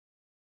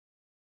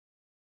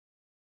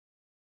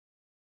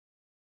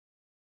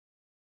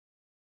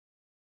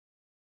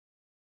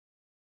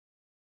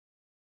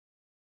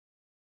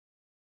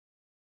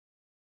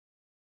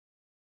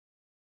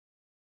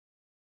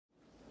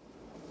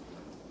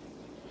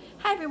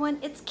Hi everyone,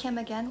 it's Kim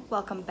again.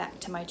 Welcome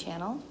back to my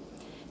channel.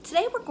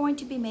 Today we're going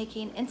to be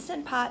making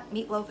Instant Pot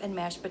meatloaf and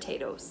mashed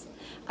potatoes.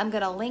 I'm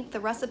going to link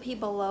the recipe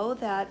below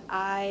that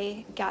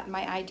I got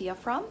my idea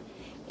from.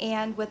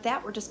 And with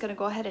that, we're just going to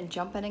go ahead and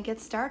jump in and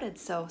get started,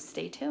 so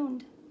stay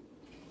tuned.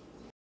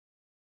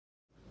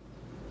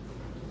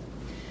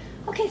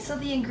 Okay, so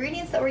the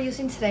ingredients that we're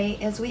using today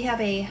is we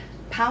have a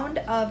pound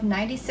of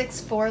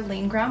 96.4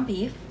 lean ground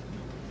beef.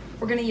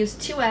 We're going to use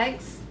 2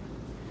 eggs.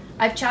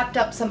 I've chopped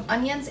up some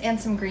onions and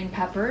some green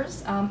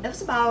peppers. It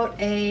was about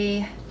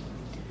a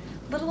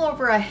little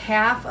over a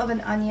half of an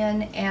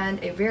onion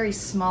and a very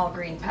small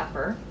green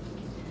pepper.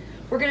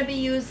 We're going to be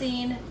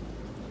using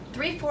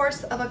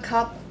 3/4 of a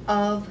cup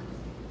of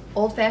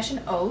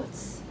old-fashioned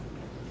oats,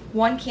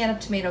 1 can of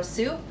tomato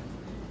soup,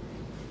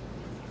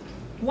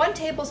 1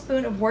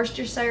 tablespoon of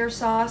Worcestershire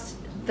sauce.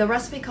 The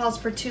recipe calls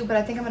for 2, but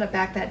I think I'm going to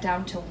back that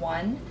down to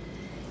 1.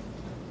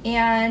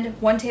 And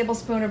 1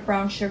 tablespoon of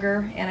brown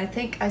sugar, and I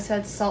think I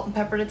said salt and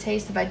pepper to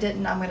taste. If I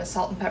didn't, I'm going to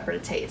salt and pepper to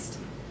taste.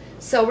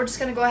 So we're just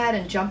going to go ahead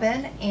and jump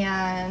in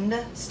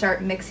and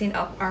start mixing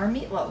up our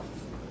meatloaf.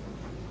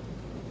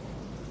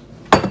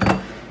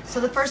 So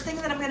the first thing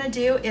that I'm going to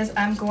do is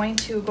I'm going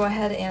to go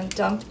ahead and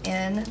dump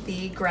in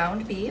the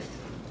ground beef.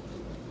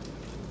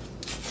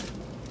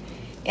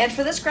 And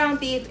for this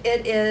ground beef,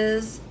 it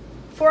is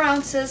 4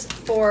 ounces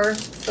for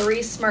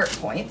 3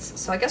 SmartPoints.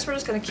 So I guess we're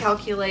just going to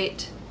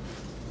calculate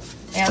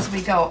as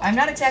we go. I'm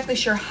not exactly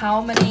sure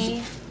how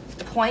many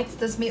points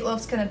this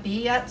meatloaf's going to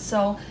be yet,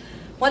 so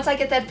once I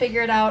get that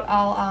figured out,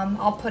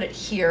 I'll put it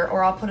here,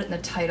 or I'll put it in the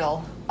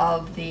title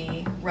of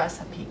the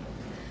recipe.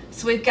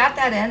 So we've got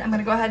that in. I'm going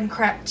to go ahead and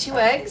crack 2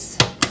 eggs.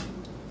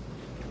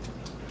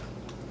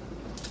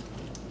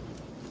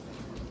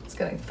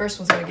 First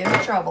one's going to give me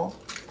trouble.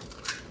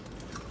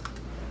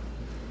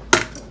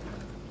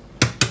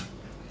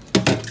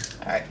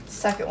 All right,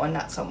 second one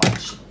not so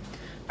much.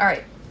 All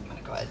right, I'm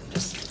going to go ahead and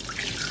just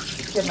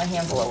give my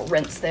hands a little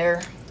rinse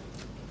there.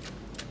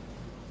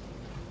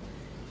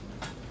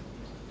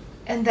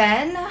 And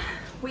then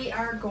we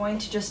are going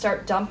to just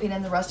start dumping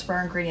in the rest of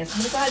our ingredients.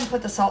 I'm going to go ahead and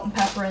put the salt and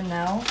pepper in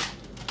now.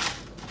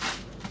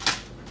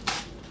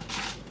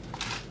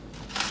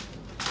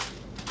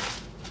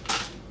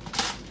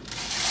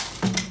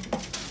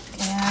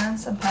 And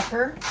some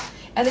pepper.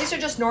 And these are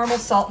just normal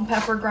salt and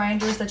pepper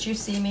grinders that you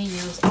see me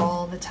use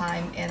all the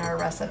time in our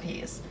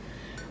recipes.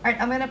 All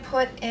right, I'm going to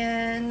put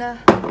in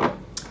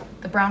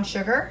the brown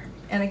sugar,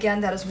 and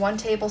again that is 1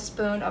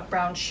 tablespoon of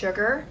brown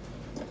sugar.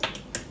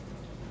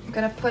 I'm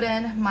going to put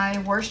in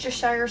my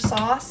Worcestershire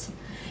sauce,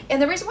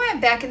 and the reason why I'm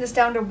backing this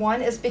down to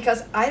 1 is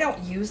because I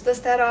don't use this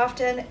that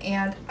often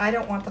and I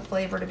don't want the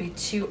flavor to be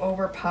too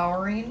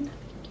overpowering,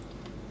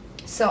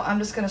 so I'm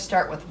just going to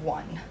start with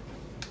 1.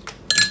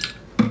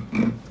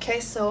 Okay,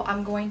 so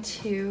I'm going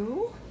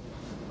to,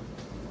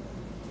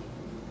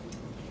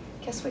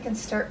 guess we can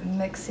start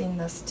mixing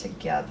this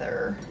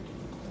together.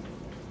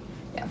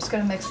 Yeah, I'm just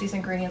gonna mix these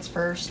ingredients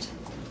first.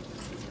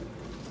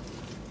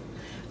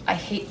 I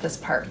hate this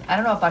part. I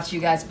don't know about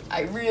you guys, but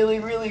I really,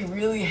 really,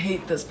 really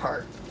hate this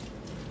part.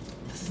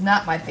 This is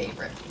not my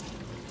favorite.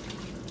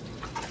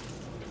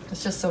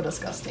 It's just so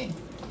disgusting.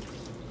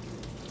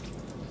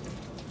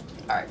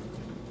 All right,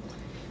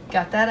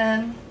 got that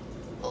in.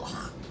 Ugh.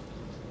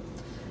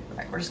 All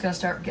right, we're just gonna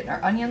start getting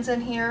our onions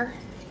in here.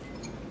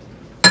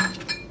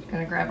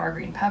 Gonna grab our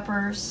green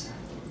peppers.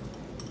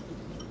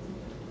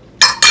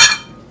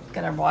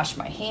 Gonna wash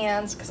my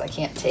hands because I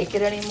can't take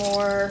it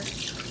anymore.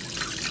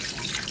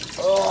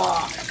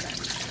 Ugh.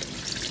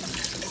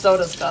 So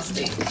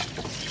disgusting.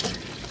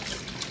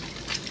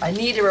 I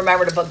need to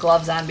remember to put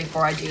gloves on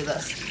before I do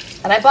this.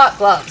 And I bought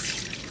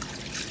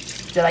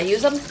gloves. Did I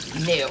use them?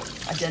 No,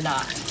 I did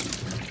not.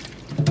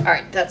 All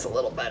right, that's a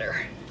little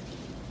better.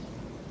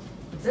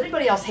 Does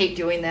anybody else hate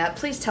doing that?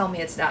 Please tell me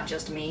it's not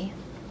just me.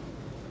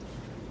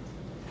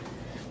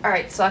 All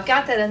right, so I've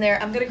got that in there.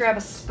 I'm gonna grab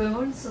a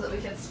spoon so that we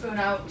can spoon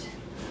out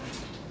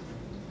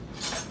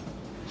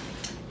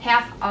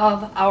half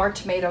of our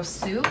tomato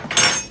soup.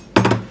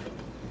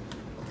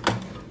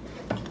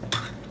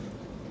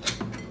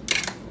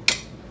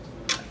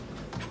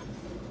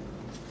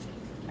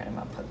 I'm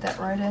gonna put that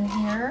right in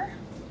here.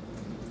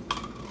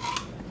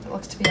 It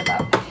looks to be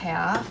about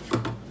half.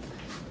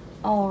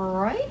 All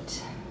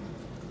right.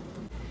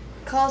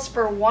 Calls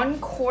for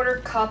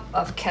 1/4 cup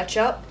of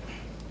ketchup.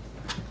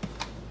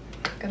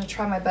 I'm gonna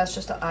try my best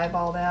just to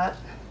eyeball that.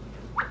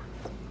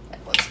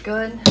 That looks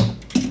good.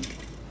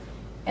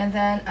 And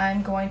then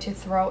I'm going to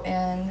throw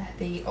in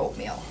the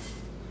oatmeal.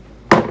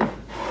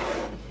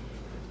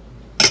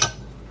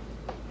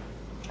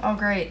 Oh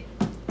great,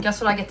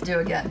 guess what I get to do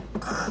again?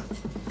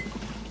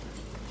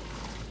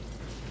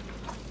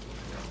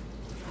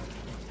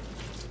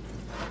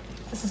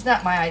 This is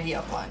not my idea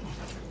of fun.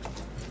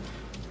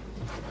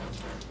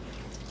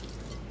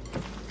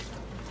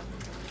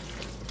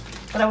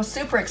 But I was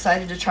super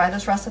excited to try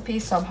this recipe,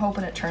 so I'm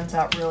hoping it turns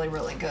out really,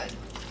 really good.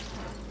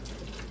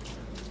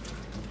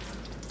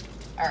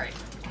 All right.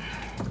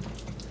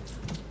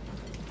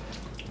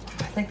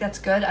 I think that's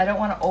good. I don't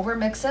want to over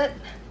mix it.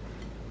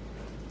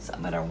 So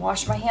I'm gonna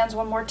wash my hands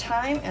one more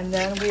time, and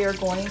then we are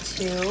going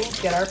to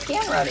get our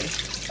pan ready.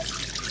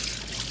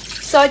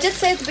 So I did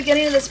say at the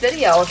beginning of this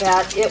video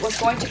that it was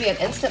going to be an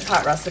Instant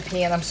Pot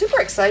recipe, and I'm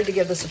super excited to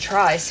give this a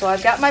try. So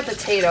I've got my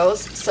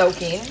potatoes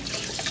soaking,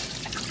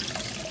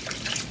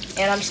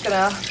 and I'm just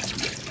gonna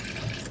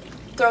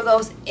throw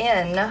those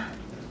in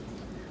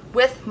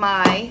with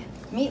my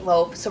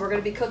meatloaf. So we're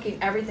gonna be cooking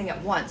everything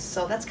at once.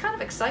 So that's kind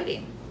of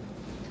exciting.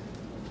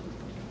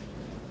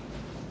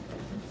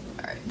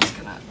 All right, just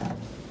gonna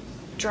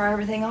dry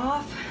everything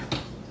off.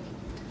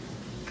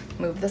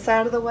 Move this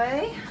out of the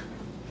way.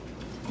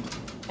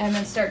 And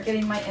then start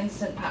getting my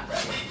Instant Pot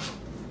ready.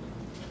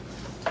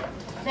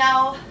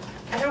 Now,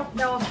 I don't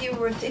know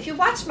if you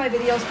watched my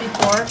videos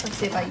before. Let's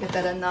see if I can get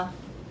that in the,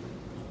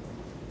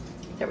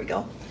 there we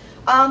go.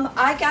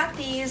 I got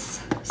these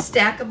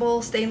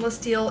stackable stainless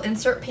steel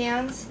insert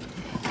pans,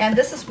 and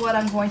this is what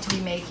I'm going to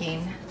be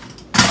making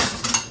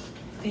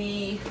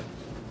the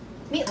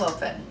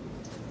meatloaf in.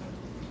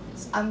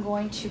 So I'm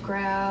going to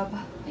grab,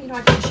 you know,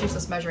 I can just use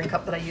this measuring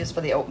cup that I use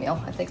for the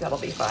oatmeal. I think that'll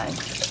be fine.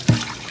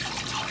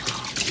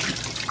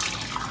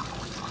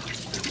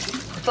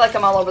 I feel like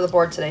I'm all over the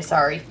board today,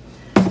 sorry.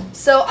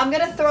 So I'm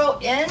gonna throw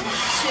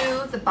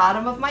into the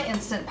bottom of my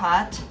Instant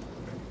Pot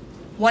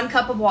 1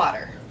 cup of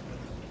water.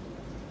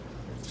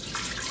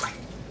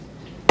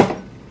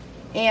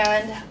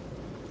 And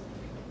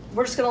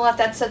we're just gonna let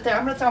that sit there.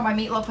 I'm gonna throw my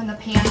meatloaf in the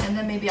pan, and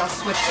then maybe I'll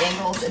switch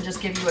angles and just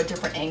give you a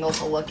different angle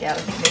to look at. I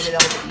think maybe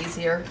that'll be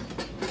easier.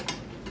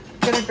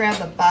 I'm gonna grab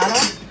the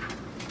bottom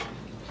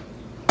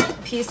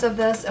piece of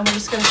this, and we're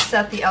just gonna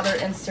set the other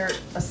insert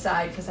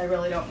aside because I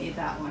really don't need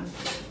that one.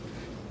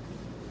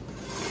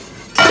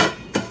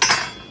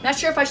 Not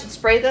sure if I should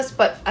spray this,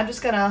 but I'm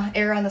just gonna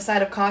err on the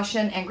side of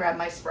caution and grab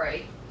my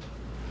spray.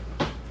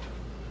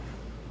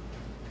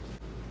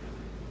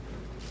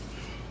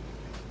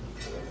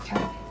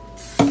 Okay.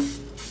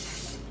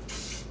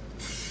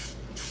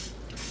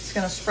 Just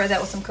gonna spray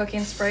that with some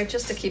cooking spray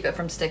just to keep it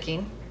from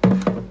sticking.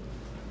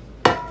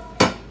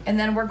 And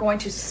then we're going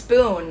to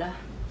spoon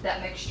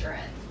that mixture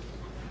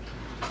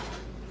in.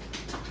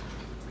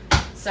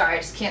 Sorry, I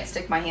just can't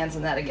stick my hands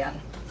in that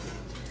again.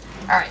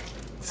 All right.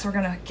 So we're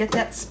gonna get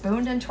that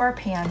spooned into our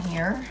pan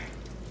here.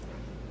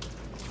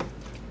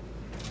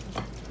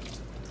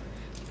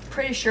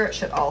 Pretty sure it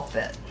should all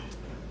fit.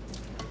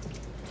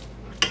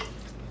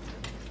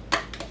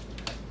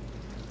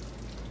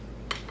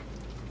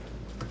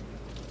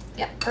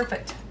 Yeah,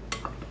 perfect.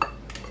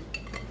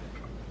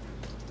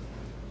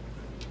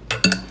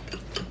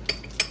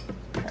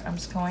 I'm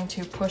just going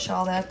to push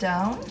all that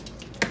down.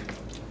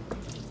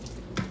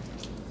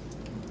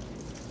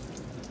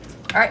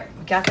 All right,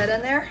 we got that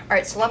in there. All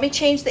right, so let me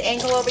change the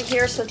angle over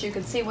here so that you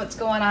can see what's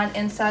going on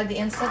inside the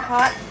Instant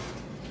Pot,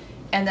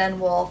 and then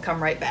we'll come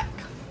right back.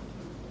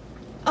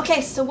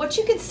 Okay, so what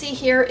you can see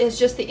here is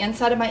just the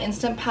inside of my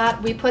Instant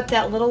Pot. We put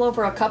that little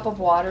over a cup of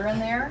water in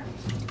there.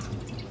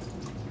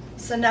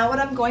 So now what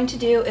I'm going to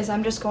do is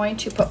I'm just going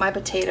to put my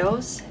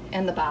potatoes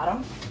in the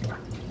bottom.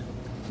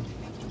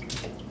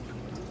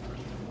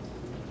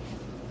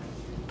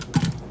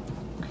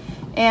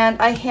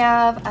 And I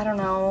have, I don't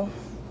know,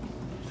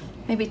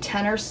 maybe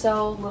 10 or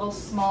so little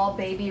small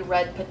baby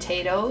red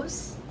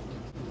potatoes.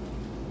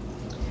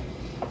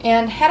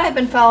 And had I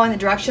been following the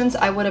directions,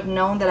 I would have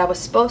known that I was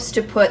supposed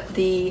to put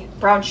the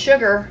brown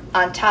sugar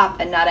on top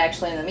and not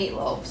actually in the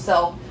meatloaf.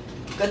 So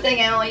good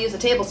thing I only use a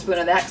tablespoon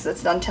of that because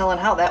it's done telling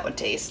how that would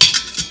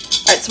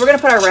taste. All right, so we're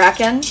gonna put our rack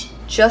in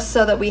just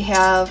so that we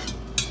have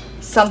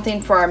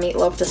something for our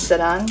meatloaf to sit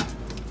on.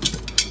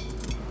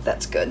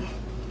 That's good.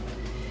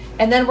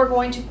 And then we're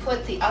going to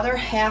put the other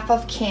half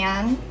of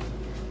can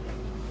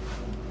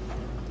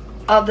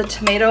of the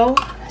tomato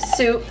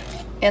soup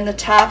in the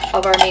top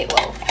of our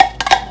meatloaf.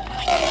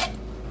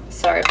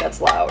 Sorry if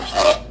that's loud.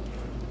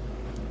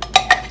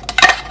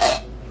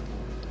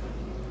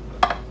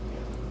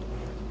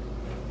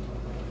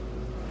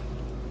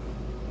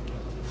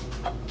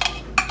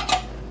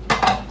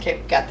 Okay,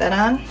 we've got that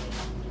on.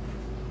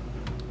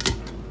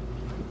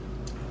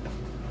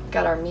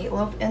 Got our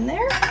meatloaf in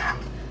there. I'm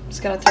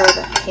just gonna throw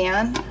the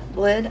pan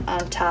lid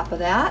on top of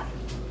that.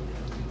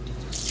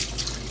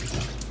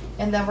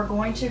 And then we're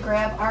going to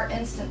grab our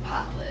Instant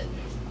Pot lid.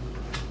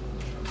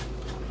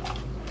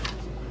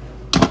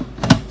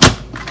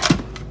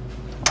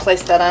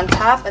 Place that on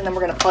top, and then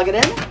we're going to plug it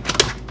in.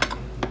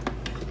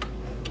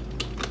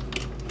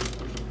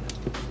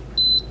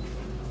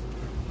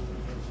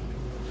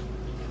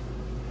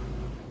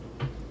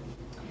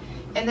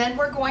 And then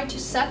we're going to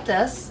set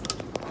this,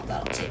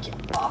 that'll take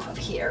it off of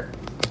here.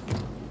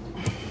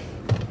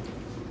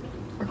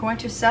 We're going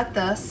to set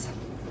this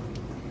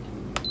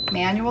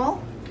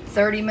manual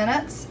 30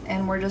 minutes,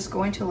 and we're just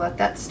going to let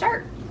that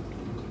start.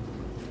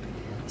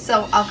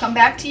 So I'll come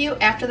back to you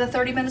after the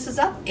 30 minutes is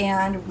up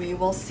and we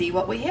will see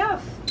what we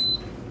have.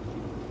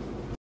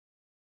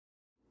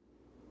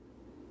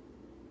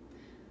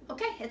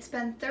 Okay, it's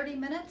been 30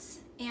 minutes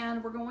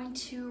and we're going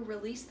to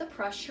release the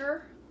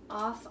pressure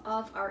off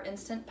of our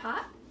Instant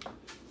Pot.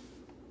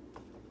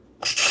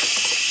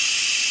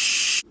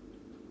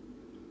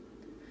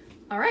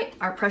 All right,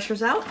 our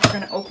pressure's out. We're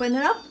gonna open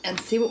it up and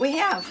see what we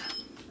have.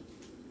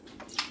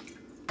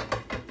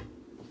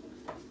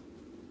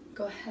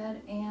 Go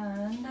ahead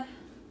and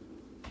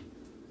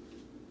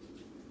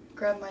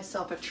grab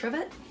myself a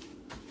trivet.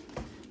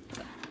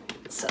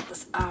 Set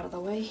this out of the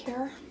way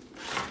here.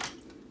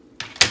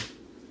 I'm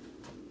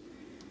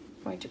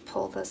going to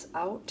pull this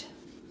out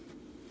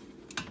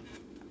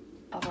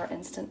of our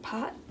Instant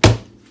Pot.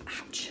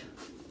 Ouch.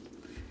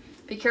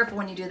 Be careful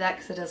when you do that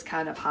because it is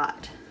kind of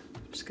hot.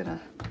 I'm just gonna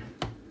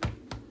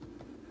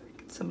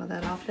get some of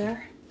that off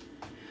there.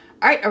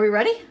 All right, are we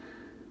ready?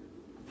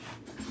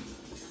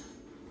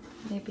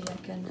 Maybe I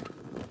can.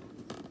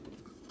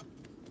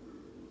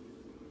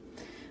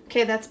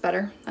 Okay, that's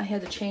better. I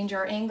had to change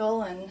our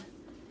angle and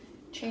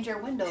change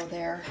our window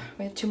there.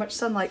 We had too much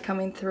sunlight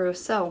coming through,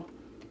 so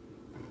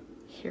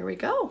here we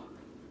go.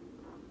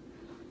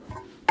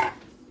 All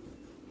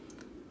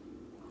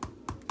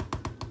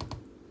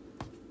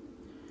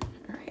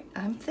right,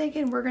 I'm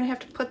thinking we're gonna have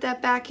to put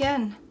that back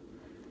in.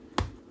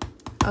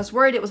 I was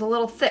worried it was a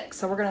little thick,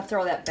 so we're gonna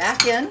throw that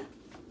back in.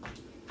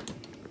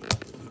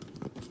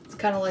 It's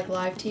kind of like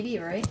live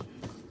TV, right?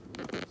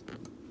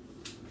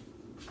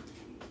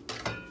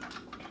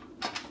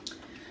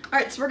 All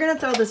right, so we're gonna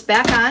throw this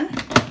back on.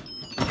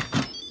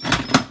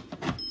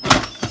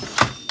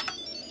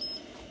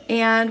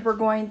 And we're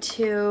going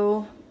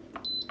to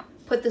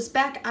put this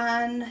back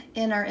on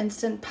in our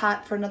Instant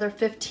Pot for another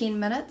 15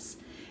 minutes,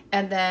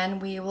 and then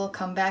we will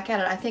come back at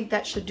it. I think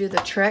that should do the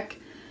trick.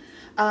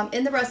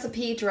 In the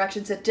recipe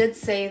directions, it did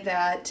say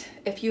that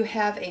if you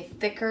have a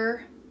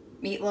thicker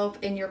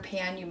meatloaf in your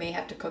pan, you may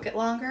have to cook it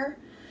longer.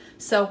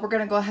 So we're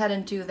gonna go ahead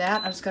and do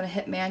that. I'm just gonna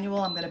hit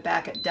manual. I'm gonna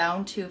back it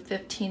down to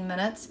 15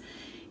 minutes.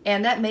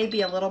 And that may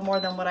be a little more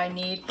than what I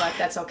need, but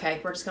that's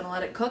okay. We're just gonna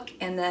let it cook,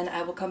 and then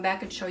I will come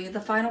back and show you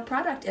the final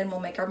product, and we'll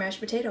make our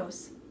mashed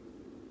potatoes.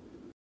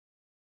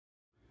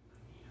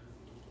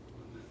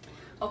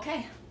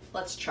 Okay,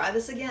 let's try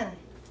this again.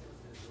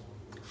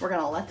 We're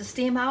gonna let the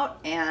steam out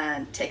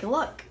and take a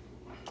look.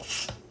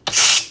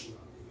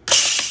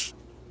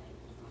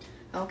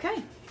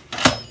 Okay,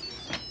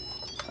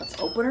 let's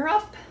open her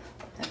up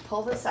and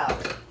pull this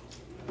out.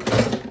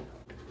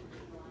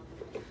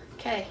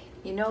 Okay.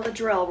 You know the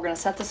drill. We're gonna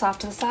set this off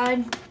to the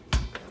side.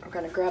 We're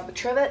gonna grab the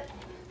trivet.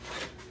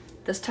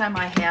 This time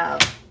I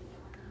have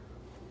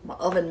my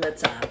oven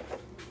mitts on.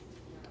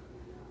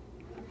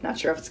 Not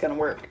sure if it's gonna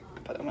work,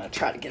 but I'm gonna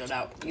try to get it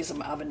out using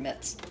my oven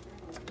mitts.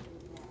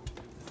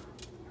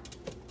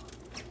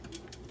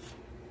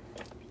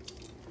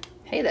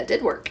 Hey, that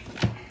did work.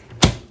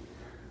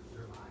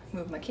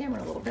 Move my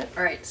camera a little bit.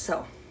 All right,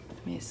 so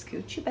let me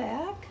scoot you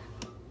back.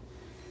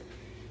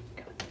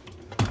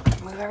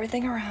 Move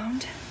everything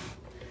around.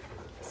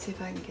 See if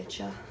I can get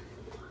you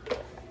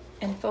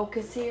in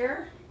focus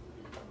here.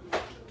 I'll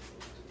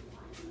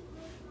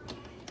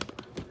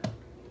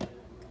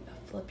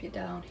flip you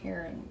down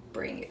here and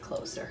bring it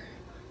closer.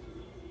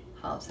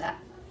 How's that?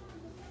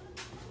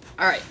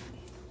 All right.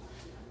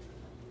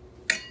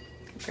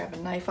 Grab a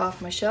knife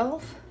off my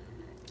shelf.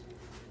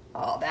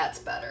 Oh, that's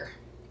better.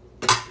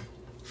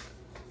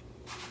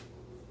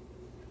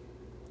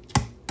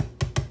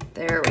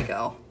 There we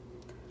go.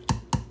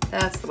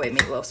 That's the way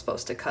meatloaf's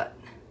supposed to cut.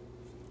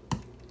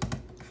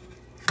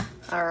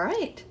 All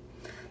right,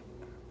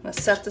 I'm gonna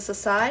set this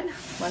aside,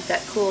 let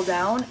that cool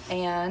down,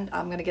 and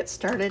I'm gonna get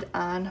started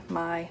on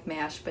my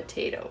mashed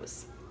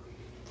potatoes.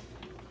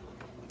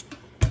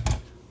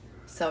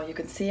 So you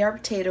can see our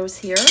potatoes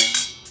here.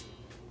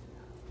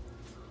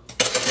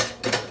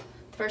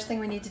 First thing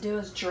we need to do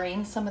is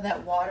drain some of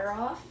that water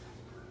off.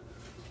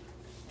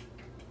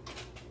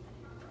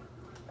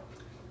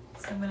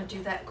 So I'm gonna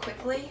do that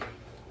quickly.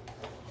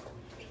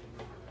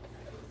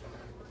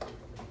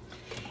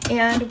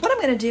 And what I'm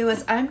going to do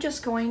is I'm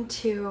just going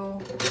to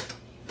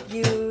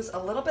use a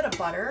little bit of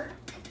butter.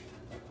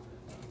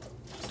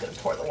 Just going to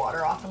pour the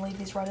water off and leave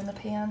these right in the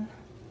pan.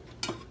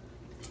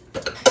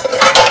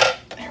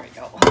 There we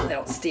go. Hopefully I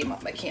don't steam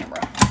up my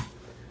camera.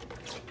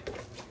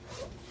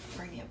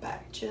 Bring it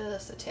back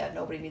just a tad.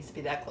 Nobody needs to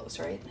be that close,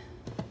 right?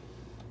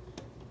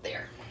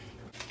 There.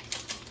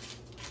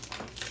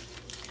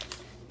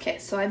 Okay,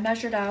 so I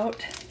measured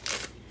out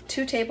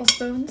 2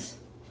 tablespoons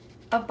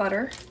of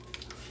butter.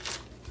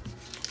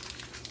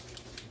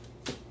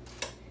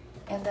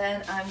 And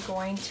then I'm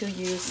going to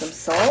use some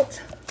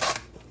salt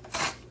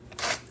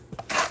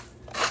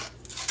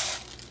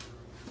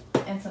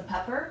and some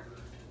pepper.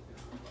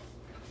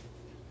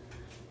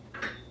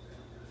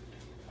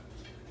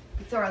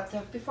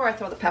 Before I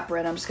throw the pepper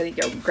in, I'm just going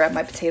to go grab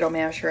my potato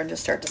masher and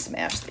just start to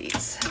smash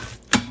these.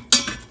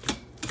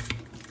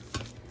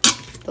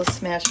 They'll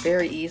smash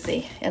very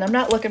easy. And I'm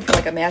not looking for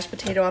like a mashed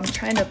potato. I'm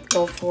trying to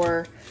go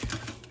for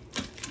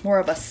more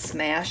of a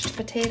smashed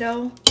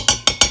potato.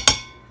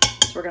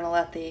 So we're going to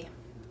let the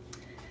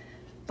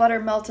butter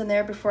melt in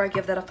there before I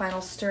give that a final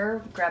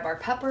stir. Grab our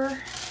pepper.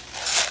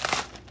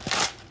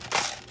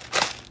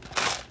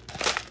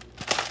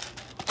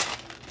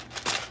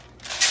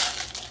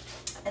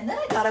 And then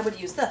I thought I would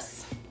use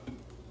this.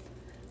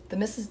 The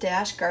Mrs.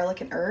 Dash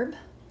garlic and herb.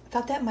 I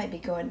thought that might be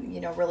going,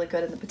 you know, really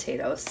good in the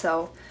potatoes.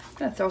 So I'm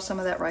gonna throw some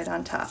of that right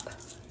on top.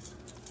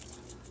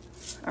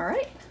 All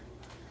right,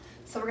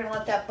 so we're gonna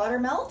let that butter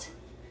melt,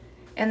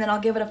 and then I'll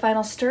give it a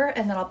final stir,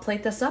 and then I'll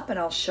plate this up and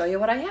I'll show you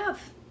what I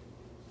have.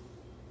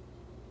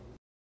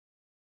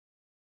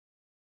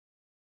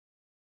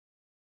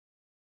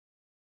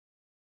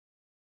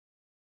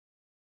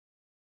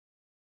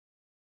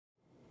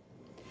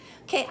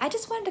 Okay, I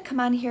just wanted to come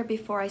on here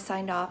before I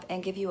signed off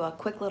and give you a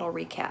quick little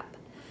recap.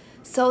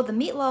 So the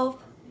meatloaf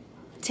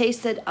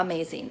tasted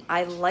amazing.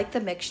 I liked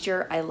the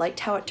mixture. I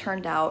liked how it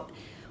turned out.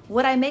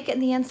 Would I make it in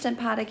the Instant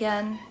Pot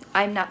again?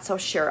 I'm not so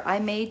sure. I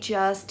may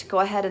just go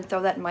ahead and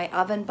throw that in my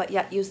oven, but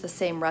yet use the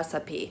same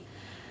recipe.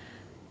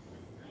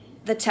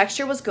 The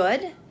texture was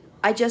good.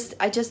 I just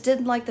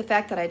didn't like the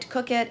fact that I had to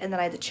cook it and then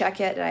I had to check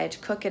it and I had to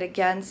cook it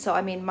again. So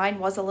I mean, mine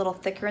was a little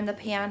thicker in the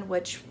pan,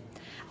 which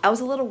I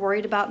was a little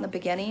worried about in the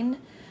beginning,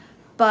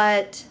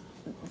 but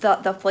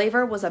the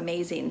flavor was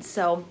amazing.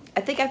 So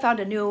I think I found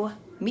a new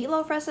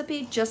meatloaf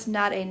recipe, just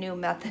not a new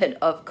method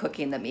of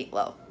cooking the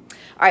meatloaf.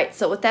 All right,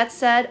 so with that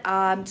said,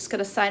 I'm just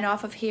gonna sign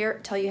off of here,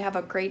 tell you have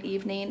a great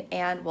evening,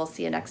 and we'll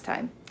see you next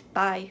time.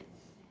 Bye.